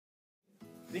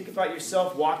Think about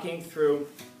yourself walking through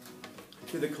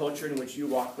the culture in which you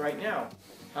walk right now.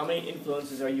 How many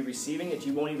influences are you receiving that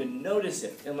you won't even notice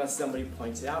it unless somebody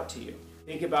points it out to you?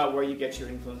 Think about where you get your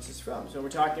influences from. So we're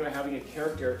talking about having a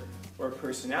character or a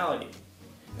personality.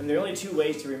 And there are only two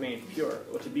ways to remain pure,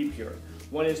 or to be pure.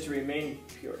 One is to remain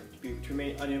pure, to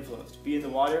remain uninfluenced, be in the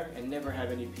water and never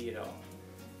have any pee at all.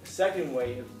 The second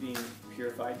way of being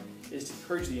purified is to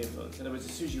purge the influence. In other words,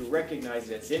 as soon as you recognize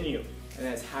that it's in you and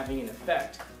that it's having an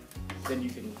effect, then you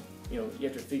can, you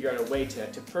have to figure out a way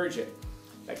to purge it.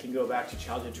 That can go back to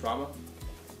childhood trauma.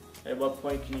 At what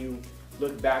point can you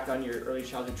look back on your early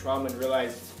childhood trauma and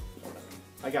realize,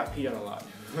 I got peed on a lot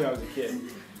when I was a kid.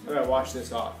 I gotta wash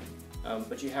this off.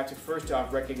 But you have to first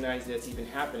off recognize that it's even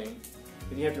happening.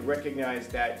 Then you have to recognize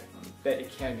that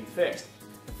it can be fixed.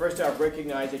 And first off,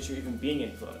 recognize that you're even being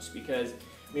influenced. Because,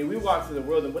 we walk through the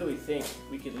world and what do we think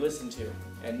we could listen to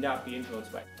and not be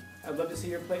influenced by? I'd love to see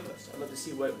your playlist. I'd love to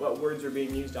see what words are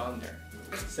being used on there.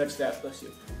 Such that, bless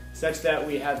you, such that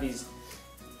we have these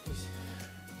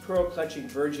pearl-clutching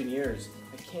virgin ears.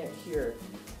 I can't hear,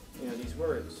 these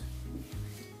words.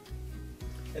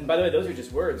 And by the way, those are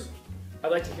just words.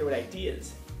 I'd like to hear what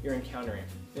ideas you're encountering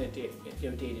in a day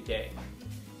to day.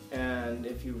 And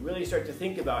if you really start to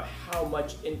think about how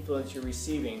much influence you're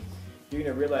receiving, you're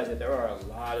going to realize that there are a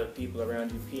lot of people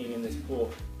around you peeing in this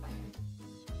pool.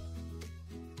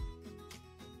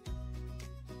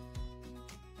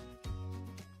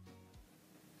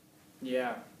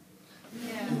 Yeah.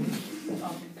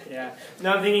 Yeah.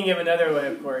 Now I'm thinking of another way,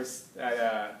 of course,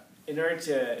 that in order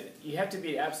to, you have to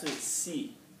be an absolute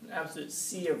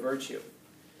sea of virtue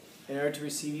in order to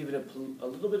receive even a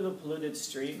little bit of a polluted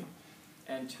stream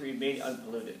and to remain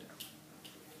unpolluted.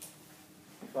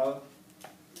 You follow?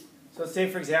 So let's say,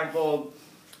 for example,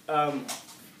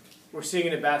 we're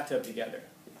sitting in a bathtub together.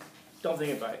 Don't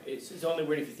think about it. It's only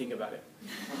weird if you think about it.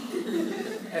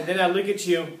 And then I look at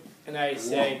you and I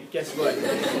say, guess what?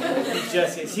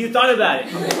 So you thought about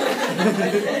it.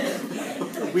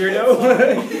 Weirdo.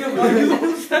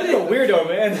 Weirdo,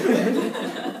 man.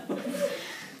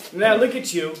 And then I look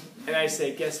at you and I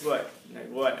say, guess what? And I,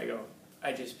 what? I go,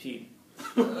 I just peed.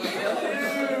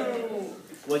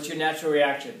 What's your natural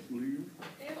reaction? You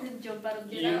jump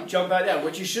out of that.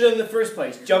 What you should have in the first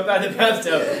place. Jump out of the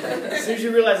bathtub. As soon as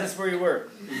you realize that's where you were.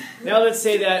 Now let's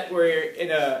say that we're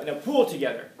in a pool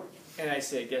together. And I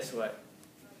say, guess what?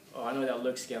 Oh, I know that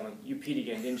looks, Galen. You peed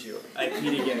again, didn't you? I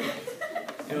peed again.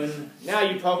 And now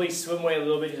you probably swim away a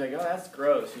little bit. You're like, oh, that's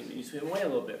gross. You swim away a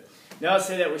little bit. Now let's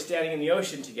say that we're standing in the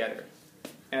ocean together.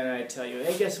 And I tell you,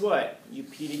 hey, guess what? You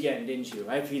peed again, didn't you?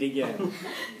 I peed again.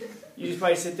 You just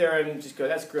probably sit there and just go,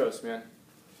 that's gross, man.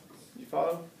 You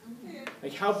follow?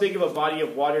 Like, how big of a body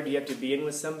of water do you have to be in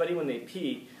with somebody when they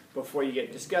pee before you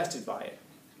get disgusted by it?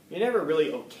 You're never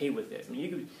really okay with it.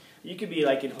 You could be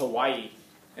like in Hawaii,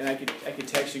 and I could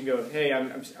text you and go, hey,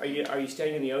 are you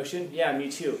staying in the ocean? Yeah, me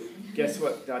too. Guess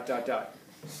what? ...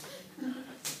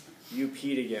 You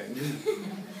peed again.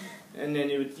 And then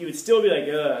you would still be like,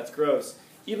 ugh, that's gross.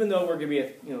 Even though we're going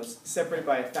to be separated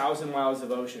by 1,000 miles of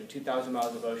ocean, 2,000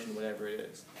 miles of ocean, whatever it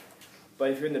is.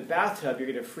 But if you're in the bathtub,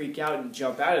 you're going to freak out and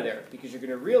jump out of there because you're going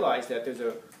to realize that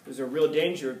there's a real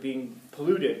danger of being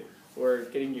polluted or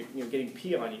getting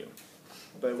pee on you.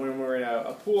 But when we're in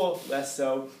a pool, less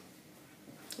so.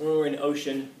 When we're in an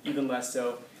ocean, even less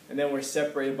so. And then we're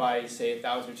separated by, say,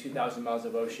 1,000 or 2,000 miles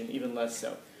of ocean, even less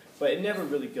so. But it never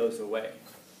really goes away.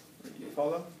 You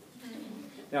follow?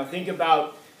 Now think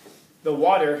about the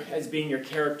water as being your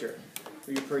character,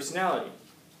 or your personality.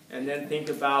 And then think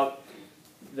about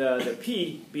the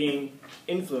pee being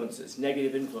influences,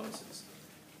 negative influences.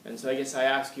 And so I guess I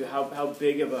ask you, how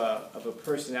big of a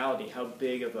personality, how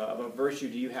big of a virtue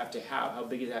do you have to have? How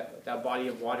big is that body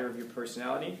of water of your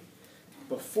personality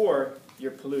before you're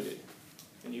polluted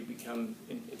and you become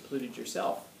polluted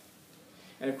yourself?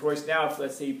 And of course now, if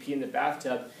let's say you pee in the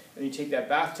bathtub and you take that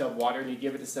bathtub water and you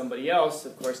give it to somebody else,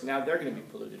 of course now they're going to be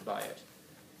polluted by it.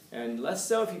 And less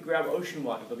so if you grab ocean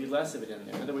water, there'll be less of it in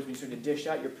there. In other words, when you start to dish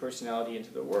out your personality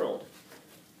into the world.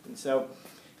 And so,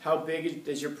 how big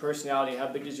does your personality, how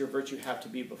big does your virtue have to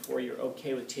be before you're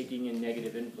okay with taking in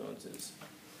negative influences?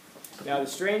 Now the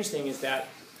strange thing is that,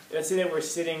 let's say that we're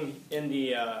sitting in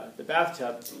the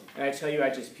bathtub, and I tell you I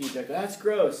just peed. I go, that's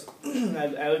gross.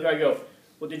 I look, I go,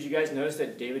 well, did you guys notice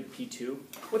that David peed too?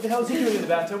 What the hell is he doing in the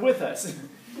bathtub with us?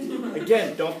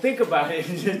 Again, don't think about it,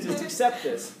 just accept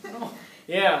this.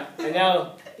 Yeah, and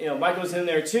now, Michael's in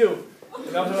there too.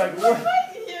 And I was like,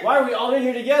 why are we all in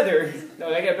here together? No,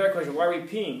 I got a better question. Why are we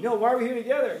peeing? No, why are we here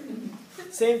together?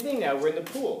 Same thing now, we're in the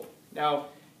pool. Now,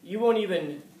 you won't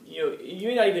even, you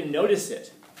may not even notice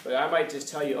it But I might just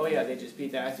tell you, oh yeah, they just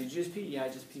peed. I said, did you just pee? Yeah, I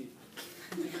just peed.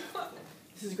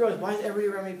 This is gross. Why is everybody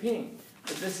around me peeing?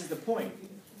 But this is the point.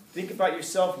 Think about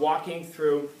yourself walking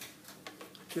through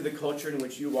the culture in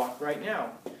which you walk right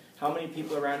now. How many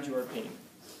people around you are peeing?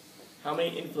 How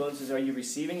many influences are you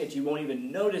receiving that you won't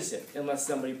even notice it unless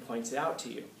somebody points it out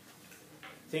to you?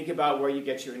 Think about where you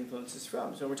get your influences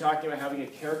from. So we're talking about having a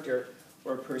character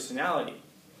or a personality.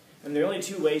 And there are only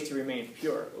two ways to remain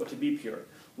pure, or to be pure.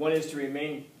 One is to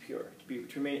remain pure, to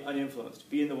remain uninfluenced,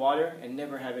 be in the water and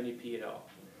never have any pee at all.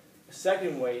 The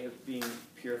second way of being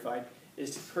purified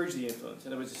is to purge the influence.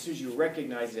 In other words, as soon as you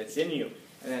recognize that it's in you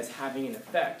and that it's having an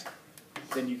effect,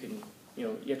 then you can,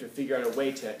 you have to figure out a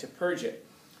way to purge it.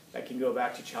 That can go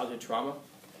back to childhood trauma.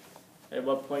 At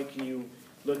what point can you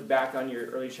look back on your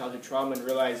early childhood trauma and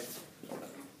realize,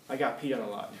 I got peed on a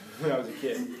lot when I was a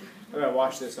kid. I gotta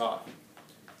wash this off.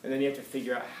 And then you have to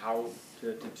figure out how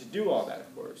to do all that,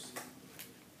 of course.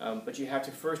 But you have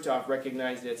to first off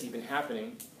recognize that it's even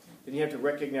happening. Then you have to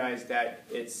recognize that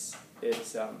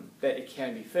that it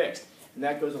can be fixed. And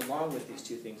that goes along with these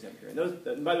two things up here.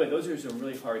 And by the way, those are some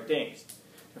really hard things.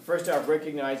 So first off,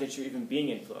 recognize that you're even being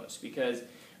influenced. Because,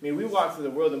 we walk through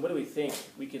the world and what do we think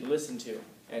we can listen to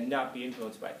and not be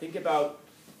influenced by? Think about,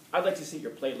 I'd like to see your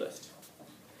playlist.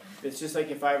 It's just like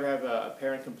if I ever have a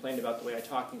parent complain about the way I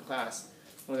talk in class,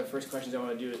 one of the first questions I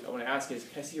want to ask is,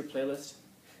 can I see your playlist?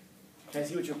 Can I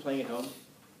see what you're playing at home?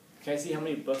 Can I see how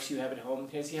many books you have at home?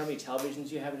 Can I see how many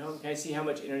televisions you have at home? Can I see how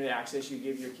much internet access you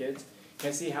give your kids? Can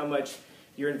I see how much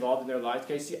you're involved in their lives?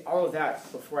 Can I see all of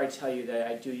that before I tell you that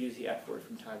I do use the F word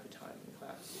from time to time in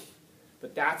class?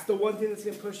 But that's the one thing that's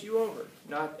going to push you over,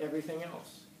 not everything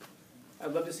else.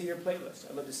 I'd love to see your playlist.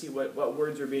 I'd love to see what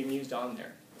words are being used on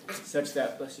there, such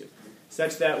that, bless you,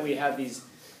 such that we have these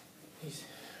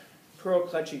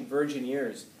pearl-clutching virgin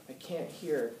ears. I can't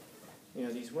hear,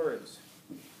 these words.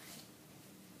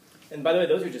 And by the way,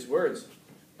 those are just words.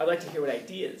 I'd like to hear what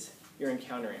ideas you're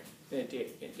encountering day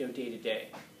to day.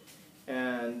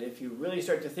 And if you really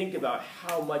start to think about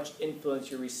how much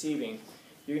influence you're receiving,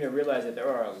 you're going to realize that there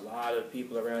are a lot of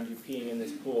people around you peeing in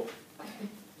this pool.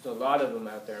 There's a lot of them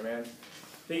out there, man.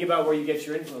 Think about where you get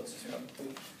your influences from.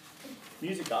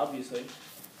 Music, obviously.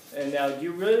 And now, do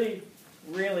you really,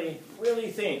 really, really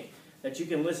think that you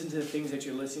can listen to the things that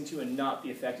you're listening to and not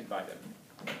be affected by them?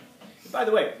 And by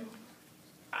the way,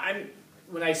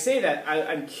 when I say that,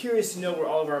 I'm curious to know where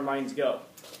all of our minds go.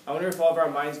 I wonder if all of our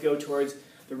minds go towards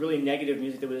the really negative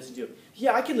music that we listen to.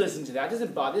 Yeah, I can listen to that. It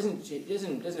doesn't bother. It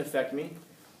doesn't affect me.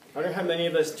 I wonder how many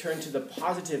of us turn to the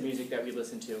positive music that we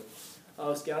listen to.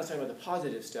 Oh, Scout's talking about the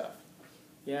positive stuff.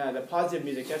 Yeah, the positive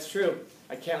music, that's true.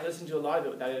 I can't listen to a lot of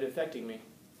it without it affecting me.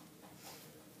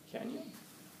 Can you?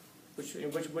 Which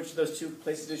of those two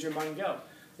places does your mind go?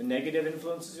 The negative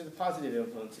influences or the positive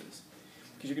influences?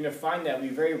 Because you're going to find that we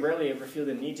very rarely ever feel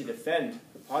the need to defend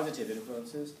the positive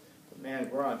influences. But man,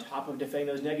 we're on top of defending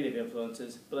those negative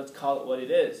influences. But let's call it what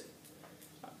it is.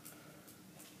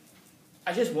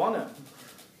 I just wanna.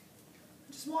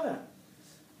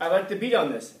 I like the beat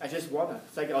on this. I just wanna.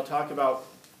 It's like I'll talk about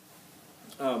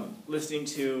listening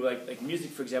to like music,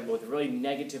 for example, with really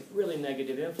negative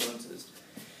influences.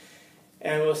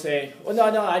 And we'll say, well,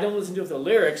 no, I don't listen to it for the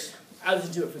lyrics. I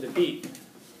listen to it for the beat.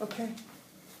 Okay.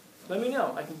 Let me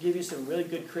know. I can give you some really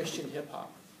good Christian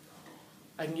hip-hop.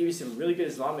 I can give you some really good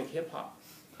Islamic hip-hop.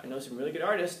 I know some really good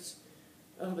artists.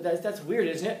 Oh, but that's weird,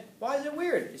 isn't it? Why is it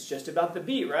weird? It's just about the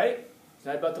beat, right? It's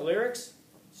not about the lyrics.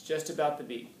 It's just about the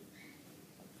beat.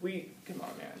 Come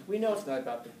on, man. We know it's not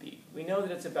about the beat. We know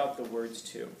that it's about the words,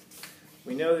 too.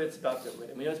 We know that it's about the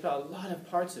rhythm. We know it's about a lot of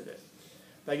parts of it.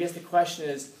 But I guess the question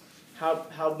is,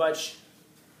 how much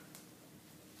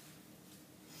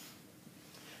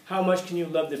can you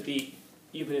love the beat,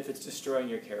 even if it's destroying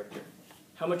your character?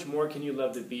 How much more can you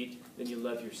love the beat than you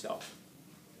love yourself?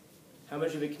 How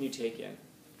much of it can you take in?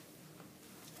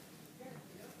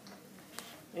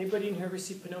 Anybody in here ever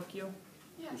see Pinocchio?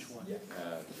 Yes. Which one?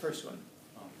 The first one.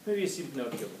 Maybe you've seen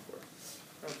Pinocchio before.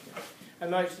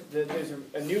 Okay. There's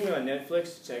a new one on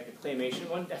Netflix. It's like a claymation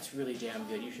one. That's really damn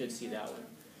good. You should see that one.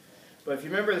 But if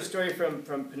you remember the story from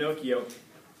Pinocchio,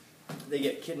 they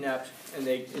get kidnapped, and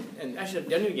actually they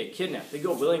don't even get kidnapped. They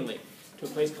go willingly to a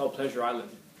place called Pleasure Island.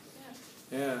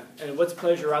 Yeah. And what's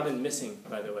Pleasure Island missing,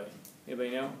 by the way?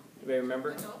 Anybody know? Anybody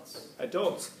remember? Adults.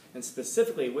 Adults. And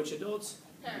specifically, which adults?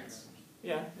 Parents.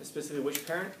 Yeah. And specifically, which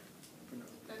parent?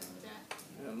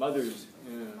 Dad. Mothers.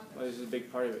 Yeah. Mothers is a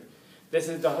big part of it. This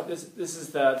is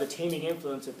the taming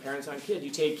influence of parents on kids.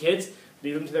 You take kids,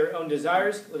 leave them to their own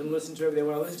desires, let them listen to whatever they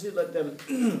want to listen to, let them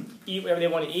eat whatever they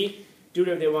want to eat, do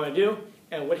whatever they want to do,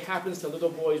 and what happens to little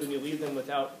boys when you leave them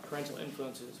without parental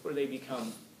influences? What do they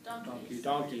become?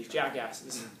 Donkeys,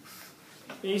 jackasses.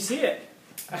 And you see it.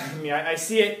 I mean, I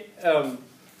see it,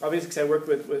 obviously because I work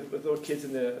with little kids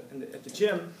at the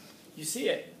gym. You see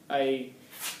it.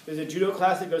 There's a judo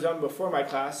class that goes on before my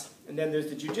class, and then there's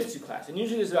the jiu-jitsu class. And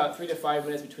usually there's about 3 to 5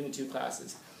 minutes between the two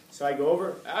classes. So I go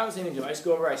over, I don't say anything to them, I just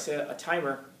go over, I set a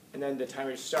timer, and then the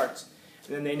timer starts.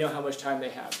 And then they know how much time they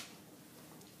have.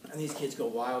 And these kids go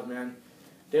wild, man.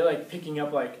 They're like picking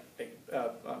up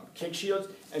kick shields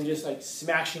and just like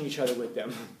smashing each other with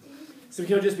them. So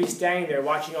he'll just be standing there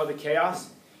watching all the chaos,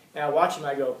 and I watch him,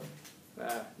 I go,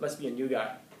 must be a new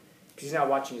guy, because he's not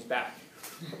watching his back.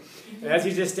 And as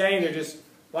he's just standing there just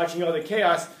watching all the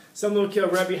chaos, some little kid will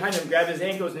run behind him, grab his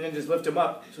ankles, and then just lift him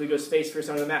up so he goes face first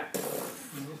on the mat.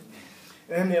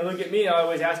 And then they look at me, and I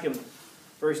always ask him,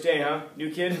 first day, huh,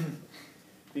 new kid?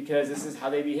 Because this is how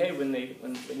they behave when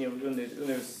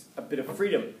there's a bit of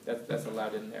freedom that's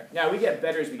allowed in there. Now, we get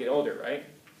better as we get older, right?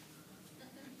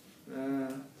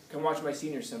 Come watch my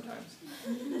seniors sometimes.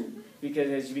 Because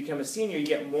as you become a senior, you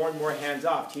get more and more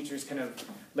hands-off. Teachers kind of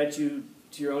let you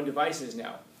to your own devices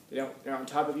now. They're on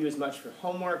top of you as much for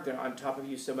homework. They're on top of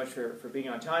you so much for being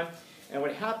on time. And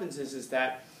what happens is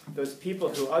that those people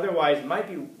who otherwise might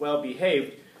be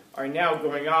well-behaved are now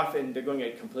going off and they're going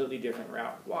a completely different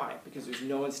route. Why? Because there's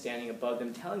no one standing above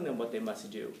them telling them what they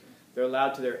must do. They're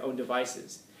allowed to their own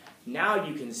devices. Now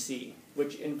you can see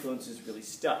which influence is really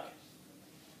stuck.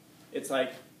 It's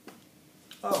like,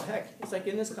 oh heck, it's like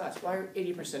in this class, why are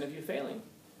 80% of you failing?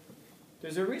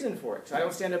 There's a reason for it. So I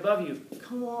don't stand above you.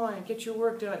 Come on, get your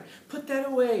work done. Put that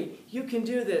away. You can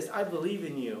do this. I believe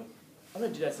in you. I'm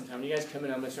going to do that sometime. When you guys come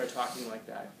in, I'm going to start talking like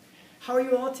that. How are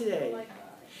you all today?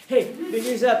 Hey,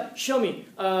 fingers up. Show me.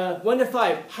 1 to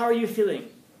 5. How are you feeling?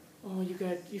 Oh,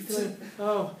 you feeling?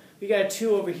 Oh, we got a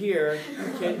 2 over here.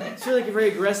 Okay, it's really like a very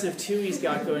aggressive 2 he's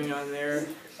got going on there.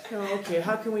 Oh, okay.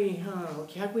 How can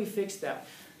we fix that?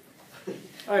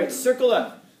 All right, circle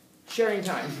up. Sharing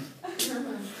time.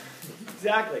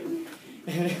 Exactly.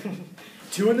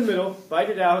 2 in the middle. Fight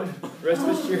it out. Rest of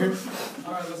us cheer.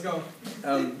 All right, let's go.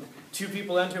 2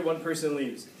 people enter. 1 person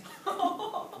leaves.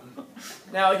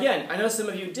 Now again, I know some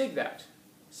of you dig that.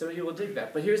 Some of you will dig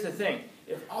that. But here's the thing.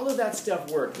 If all of that stuff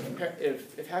worked,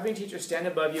 if having teachers stand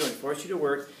above you and force you to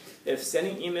work, if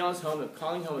sending emails home, if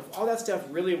calling home, if all that stuff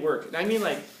really worked, and I mean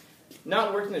like,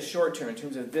 not worked in the short term in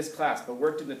terms of this class, but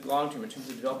worked in the long term in terms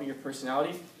of developing your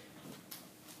personality,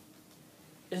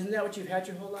 isn't that what you've had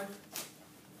your whole life?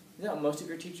 Isn't that what most of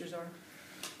your teachers are?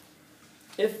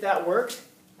 If that worked,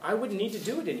 I wouldn't need to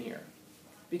do it in here.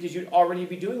 Because you'd already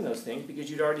be doing those things, because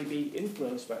you'd already be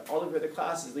influenced by all of your other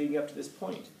classes leading up to this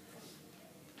point.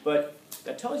 But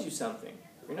that tells you something.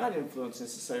 You're not influenced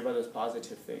necessarily by those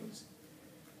positive things.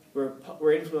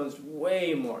 We're influenced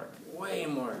way more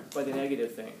by the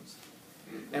negative things.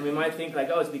 And we might think like,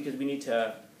 oh, it's because we need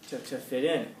to fit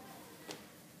in.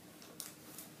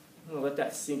 I'm going to let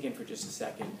that sink in for just a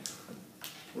second.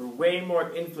 We're way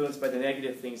more influenced by the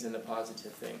negative things than the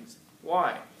positive things.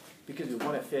 Why? Because we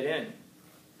want to fit in.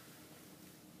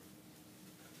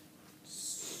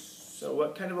 So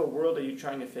what kind of a world are you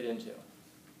trying to fit into?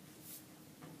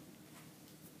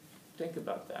 Think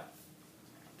about that.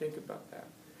 Think about that.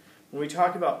 When we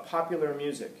talk about popular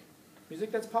music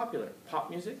that's popular, pop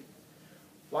music,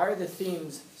 why are the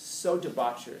themes so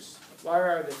debaucherous? Why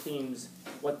are the themes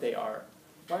what they are?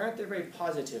 Why aren't there very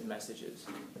positive messages?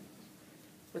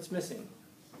 What's missing?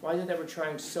 Why is it that we're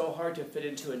trying so hard to fit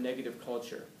into a negative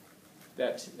culture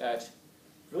that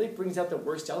really brings out the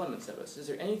worst elements of us? Is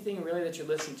there anything really that you're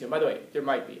listening to? By the way, there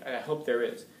might be, and I hope there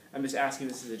is. I'm just asking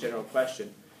this as a general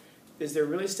question. Is there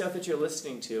really stuff that you're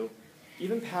listening to,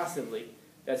 even passively,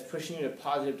 that's pushing you in a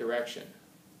positive direction?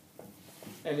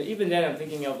 And even then, I'm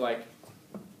thinking of like,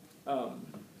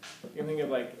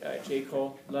 J.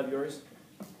 Cole, Love Yours.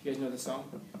 You guys know the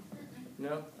song?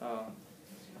 No?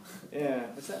 Yeah,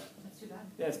 what's that? That's too bad.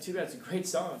 Yeah, it's too bad. It's a great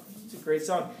song. It's a great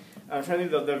song. I'm trying to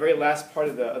think of the very last part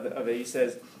of it. He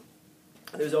says,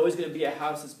 there's always going to be a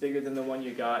house that's bigger than the one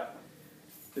you got.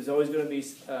 There's always going to be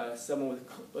someone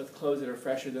with clothes that are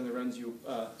fresher than the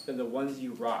ones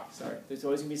you rock. Sorry. There's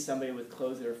always going to be somebody with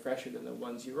clothes that are fresher than the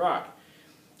ones you rock.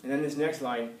 And then this next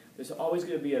line, there's always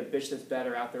going to be a bitch that's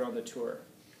better out there on the tour.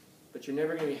 But you're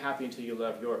never going to be happy until you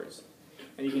love yours.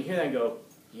 And you can hear that and go,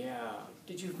 yeah,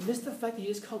 did you miss the fact that he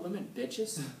just called women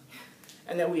bitches?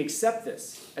 And that we accept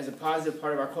this as a positive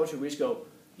part of our culture. We just go,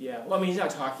 yeah. Well, I mean, he's not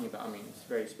talking about, it's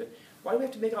very specific. Why do we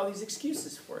have to make all these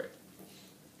excuses for it?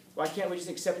 Why can't we just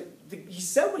accept it? He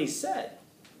said what he said.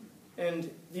 And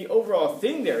the overall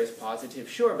thing there is positive,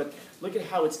 sure, but look at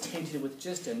how it's tainted with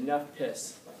just enough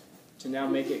piss to now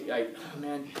make it like, oh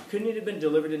man, couldn't it have been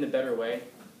delivered in a better way?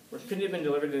 Or couldn't it have been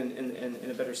delivered in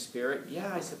a better spirit?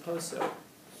 Yeah, I suppose so.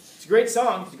 It's a great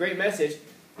song. It's a great message.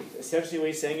 Essentially what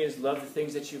he's saying is love the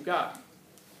things that you've got.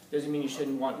 Doesn't mean you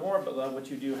shouldn't want more, but love what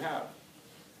you do have.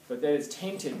 But then it's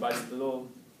tainted by these little,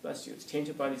 bless you, it's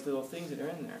tainted by these little things that are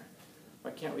in there.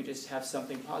 Why can't we just have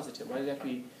something positive? Why does it have to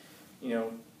be,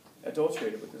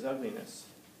 adulterated with this ugliness?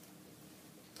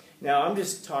 Now, I'm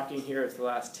just talking here for the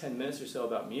last 10 minutes or so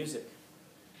about music.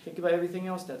 Think about everything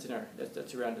else that's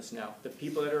around us now. The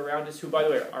people that are around us, who, by the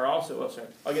way, are also,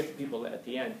 I'll get to people at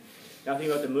the end. Now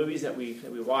think about the movies that we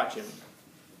watch and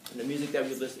the music that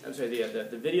we listen,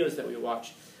 the videos that we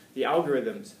watch, the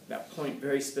algorithms that point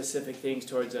very specific things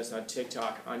towards us on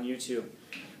TikTok, on YouTube.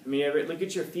 I mean, look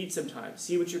at your feed sometimes.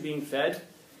 See what you're being fed,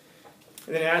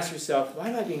 and then ask yourself, why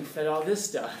am I being fed all this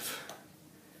stuff?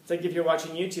 It's like if you're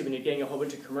watching YouTube and you're getting a whole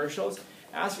bunch of commercials,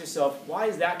 ask yourself, why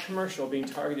is that commercial being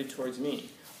targeted towards me?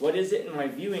 What is it in my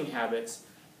viewing habits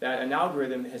that an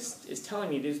algorithm is telling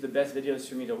me these are the best videos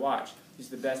for me to watch?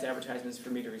 These are the best advertisements for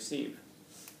me to receive.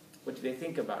 What do they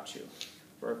think about you?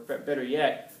 Or better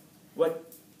yet,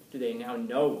 what do they now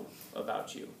know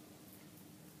about you?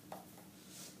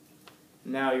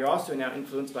 Now, you're also now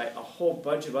influenced by a whole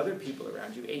bunch of other people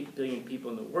around you, 8 billion people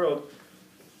in the world,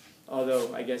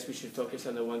 although I guess we should focus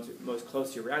on the ones most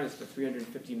closely around us, the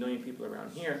 350 million people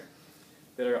around here,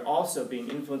 that are also being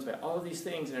influenced by all of these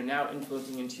things and are now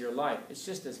influencing into your life. It's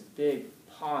just this big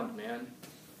pond, man.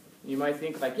 You might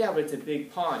think like, yeah, but it's a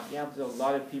big pond. Yeah, but there's a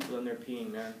lot of people in there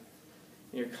peeing, man.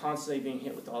 And you're constantly being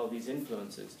hit with all of these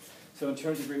influences. So in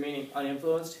terms of remaining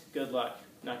uninfluenced, good luck.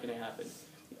 Not going to happen.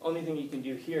 The only thing you can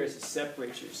do here is to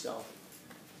separate yourself.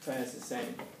 Plotinus is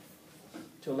saying.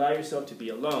 To allow yourself to be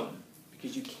alone.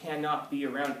 Because you cannot be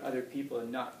around other people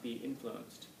and not be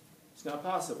influenced. It's not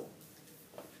possible.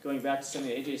 Going back to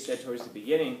something that AJ said towards the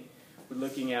beginning, we're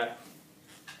looking at,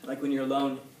 like when you're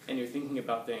alone and you're thinking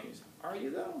about things. Are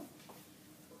you though?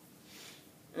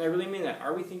 And I really mean that.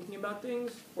 Are we thinking about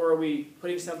things? Or are we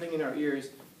putting something in our ears,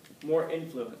 more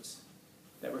influence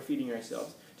that we're feeding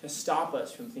ourselves, to stop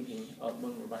us from thinking of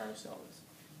when we're by ourselves?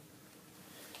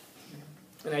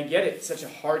 And I get it. It's such a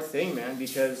hard thing, man,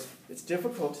 because it's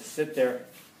difficult to sit there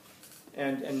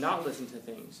and not listen to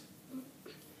things.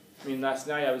 I mean, last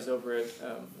night I was over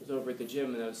at the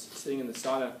gym and I was sitting in the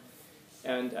sauna,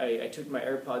 and I took my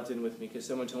AirPods in with me because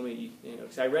someone told me,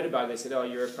 because I read about it. They said, oh,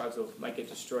 your AirPods might get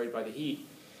destroyed by the heat.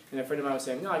 And a friend of mine was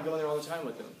saying, no, I go in there all the time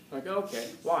with them. I'm like, oh, okay,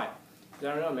 why? I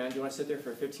don't know, man. Do you want to sit there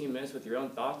for 15 minutes with your own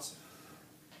thoughts?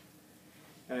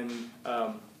 And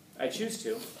I choose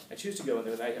to. I choose to go in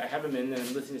there. I have them in, and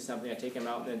I'm listening to something. I take them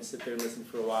out and then sit there and listen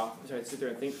for a while. I'm sorry, sit there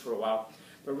and think for a while.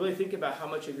 But really think about how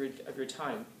much of your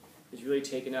time is really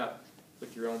taken up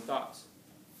with your own thoughts.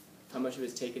 How much of it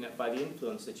is taken up by the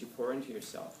influence that you pour into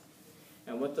yourself.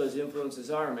 And what those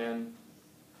influences are, man,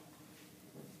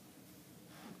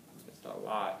 it's a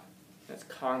lot. And it's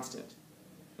constant.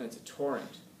 And it's a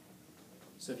torrent.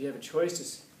 So if you have a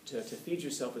choice to feed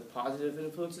yourself with positive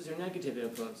influences or negative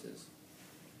influences.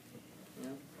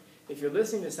 If you're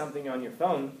listening to something on your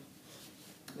phone,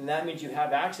 then that means you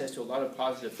have access to a lot of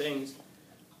positive things.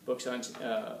 Books on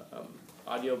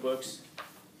audio books,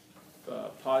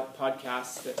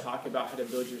 podcasts that talk about how to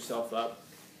build yourself up,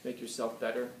 make yourself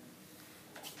better.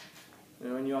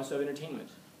 And you also have entertainment.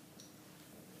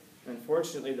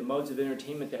 Unfortunately, the modes of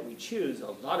entertainment that we choose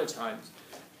a lot of times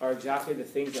are exactly the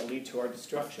things that lead to our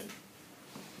destruction.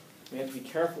 We have to be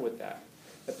careful with that.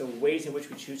 But the ways in which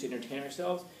we choose to entertain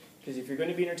ourselves, because if you're going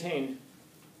to be entertained,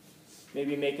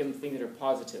 maybe make them things that are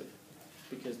positive.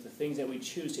 Because the things that we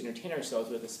choose to entertain ourselves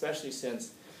with, especially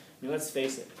since, let's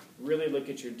face it, really look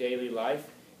at your daily life,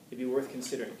 it'd be worth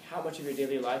considering. How much of your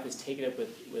daily life is taken up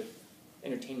with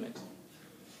entertainment?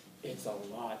 It's a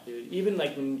lot, dude. Even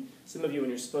like when some of you, when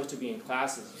you're supposed to be in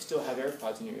classes, you still have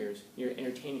AirPods in your ears. You're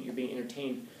being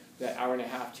entertained for that hour and a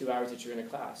half, 2 hours that you're in a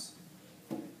class.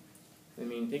 I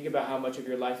mean, think about how much of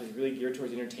your life is really geared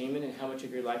towards entertainment and how much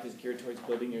of your life is geared towards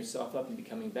building yourself up and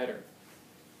becoming better.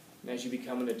 And as you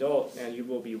become an adult, now you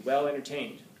will be well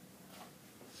entertained.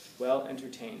 Well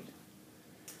entertained.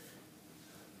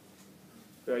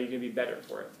 But are you going to be better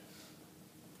for it?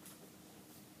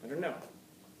 I don't know.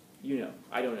 You know.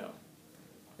 I don't know.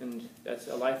 And that's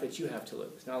a life that you have to live.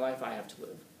 It's not a life I have to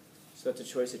live. So that's a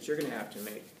choice that you're going to have to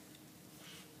make.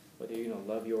 Whether you're going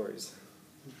to love yours.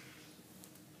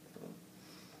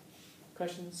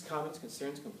 Questions, comments,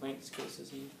 concerns, complaints,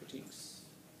 criticism, critiques?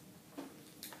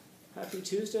 Happy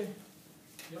Tuesday?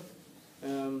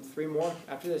 Yep. 3 more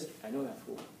after this. I know that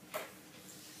fool.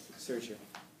 Search you.